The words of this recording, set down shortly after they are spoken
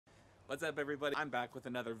What's up, everybody? I'm back with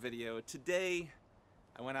another video. Today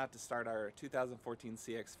I went out to start our 2014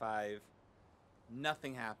 CX-5.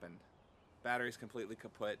 Nothing happened. Battery's completely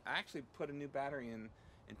kaput. I actually put a new battery in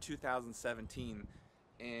 2017,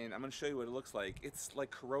 and I'm going to show you what it looks like. It's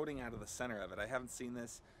like corroding out of the center of it. I haven't seen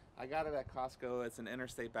this. I got it at Costco. It's an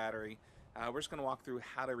interstate battery. We're just going to walk through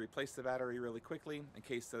how to replace the battery really quickly in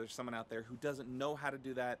case there's someone out there who doesn't know how to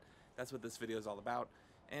do that. That's what this video is all about.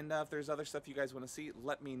 And if there's other stuff you guys want to see,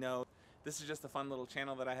 let me know. This is just a fun little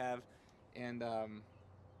channel that I have, and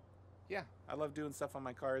yeah, I love doing stuff on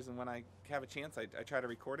my cars, and when I have a chance, I try to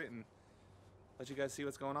record it and let you guys see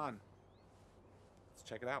what's going on. Let's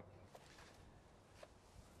check it out.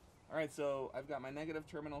 Alright, so I've got my negative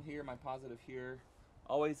terminal here, my positive here.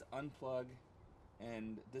 Always unplug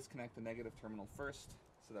and disconnect the negative terminal first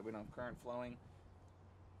so that we don't have current flowing.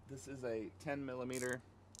 This is a 10mm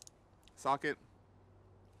socket,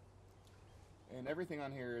 and everything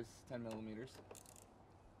on here is 10mm.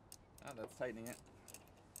 Oh, that's tightening it.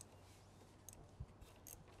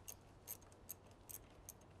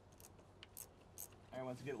 Alright,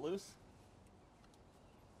 once you get it loose,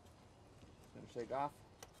 it's going to shake off.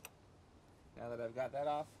 Now that I've got that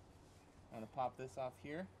off, I'm going to pop this off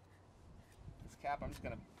here. This cap, I'm just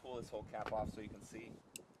going to pull this whole cap off so you can see.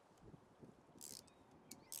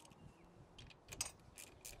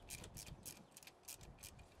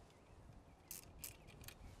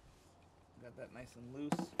 Got that nice and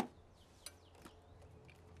loose.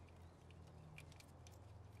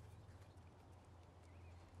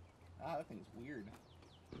 Ah, that thing's weird.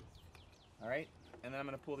 Alright, and then I'm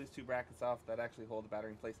going to pull these two brackets off that actually hold the battery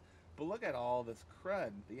in place. But look at all this crud,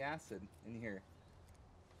 the acid in here.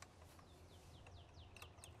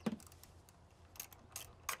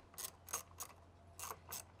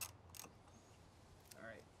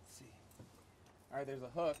 Alright, let's see. Alright, there's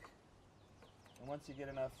a hook. And once you get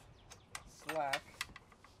enough slack,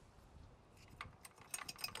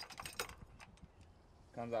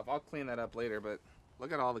 comes off. I'll clean that up later, but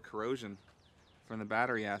look at all the corrosion from the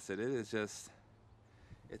battery acid. It is just,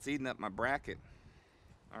 it's eating up my bracket.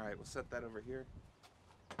 Alright, we'll set that over here.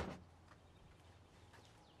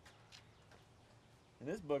 And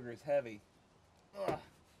this booger is heavy. Ugh.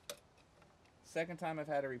 Second time I've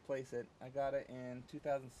had to replace it. I got it in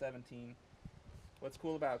 2017. What's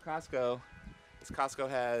cool about Costco is Costco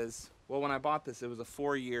has, well, when I bought this, it was a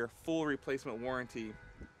 4-year full replacement warranty.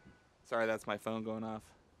 Sorry, that's my phone going off.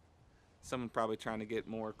 Someone probably trying to get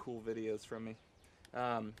more cool videos from me.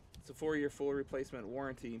 It's a 4-year full replacement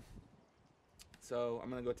warranty. So I'm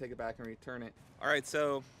going to go take it back and return it. Alright,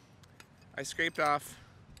 so I scraped off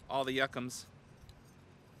all the yuckums.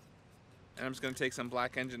 And I'm just going to take some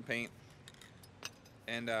black engine paint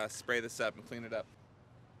and spray this up and clean it up.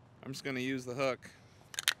 I'm just going to use the hook,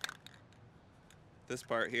 this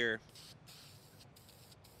part here.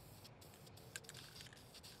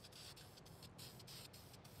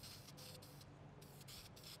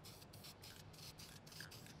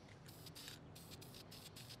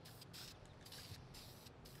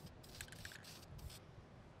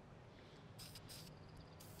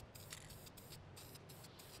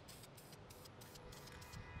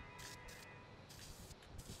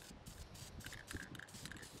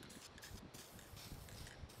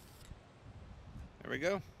 There we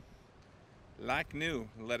go. Like new.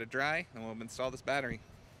 We'll let it dry and we'll install this battery.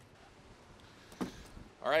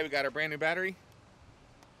 Alright, we got our brand new battery.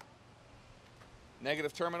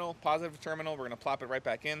 Negative terminal, positive terminal. We're going to plop it right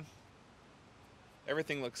back in.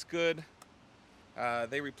 Everything looks good.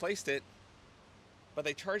 They replaced it, but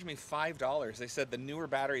they charged me $5. They said the newer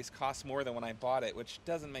batteries cost more than when I bought it, which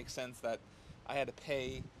doesn't make sense that I had to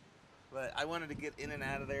pay. But I wanted to get in and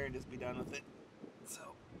out of there and just be done with it. So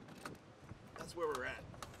that's where we're at.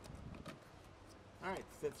 Alright,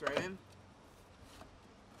 fits right in.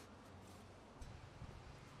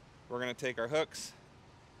 We're going to take our hooks,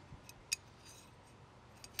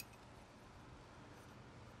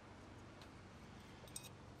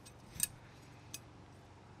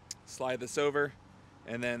 slide this over,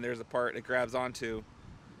 and then there's a part it grabs onto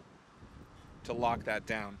to lock that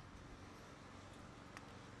down.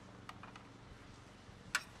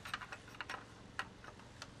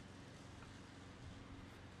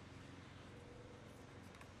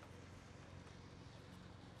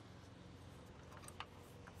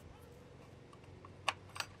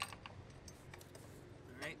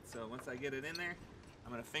 Alright, so once I get it in there,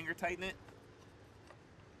 I'm going to finger tighten it.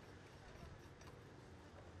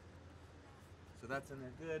 So that's in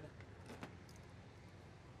there good.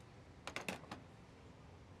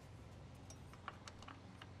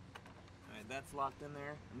 Alright, that's locked in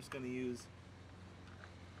there. I'm just going to use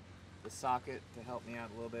the socket to help me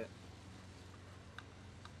out a little bit.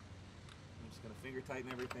 just going to finger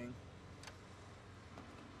tighten everything.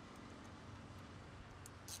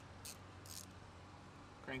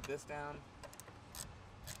 Crank this down.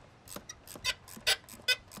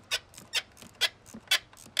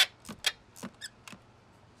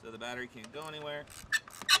 So the battery can't go anywhere.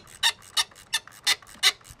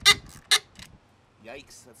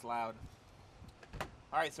 Yikes, that's loud.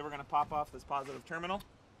 Alright, so we're going to pop off this positive terminal.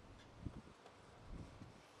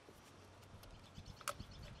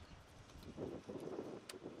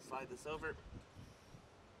 Slide this over.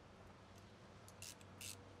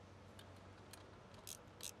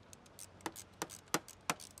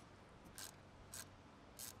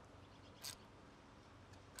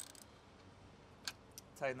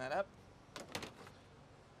 Tighten that up.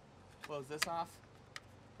 Close this off.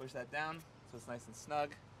 Push that down so it's nice and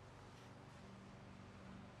snug.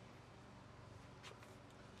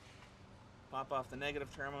 Pop off the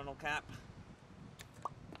negative terminal cap.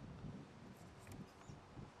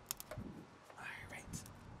 Alright.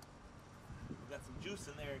 We've got some juice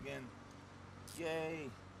in there again. Yay.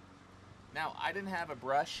 Now, I didn't have a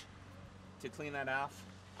brush to clean that off.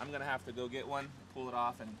 I'm going to have to go get one, pull it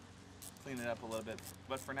off, and clean it up a little bit.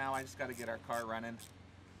 But for now, I just got to get our car running.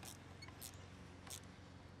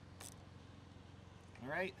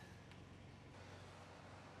 Alright.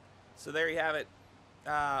 So there you have it.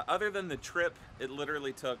 Other than the trip, it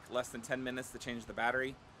literally took less than 10 minutes to change the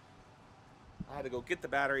battery. I had to go get the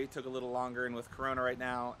battery, it took a little longer, and with Corona right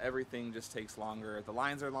now, everything just takes longer. The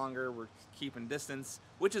lines are longer, we're keeping distance,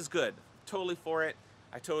 which is good. Totally for it.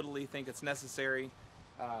 I totally think it's necessary.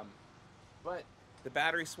 But the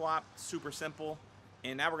battery swap, super simple.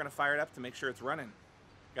 And now we're gonna fire it up to make sure it's running.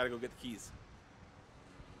 Gotta go get the keys.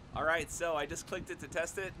 All right, so I just clicked it to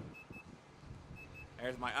test it.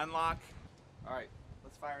 There's my unlock. All right,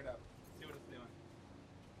 let's fire it up, see what it's doing.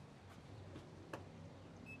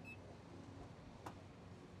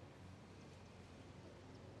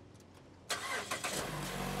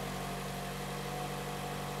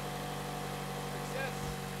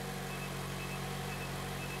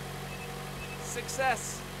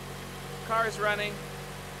 Success. Car is running.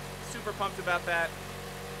 Super pumped about that.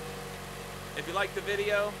 If you liked the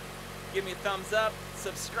video, give me a thumbs up.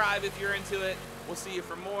 Subscribe if you're into it. We'll see you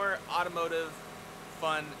for more automotive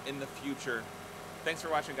fun in the future. Thanks for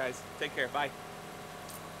watching, guys. Take care. Bye.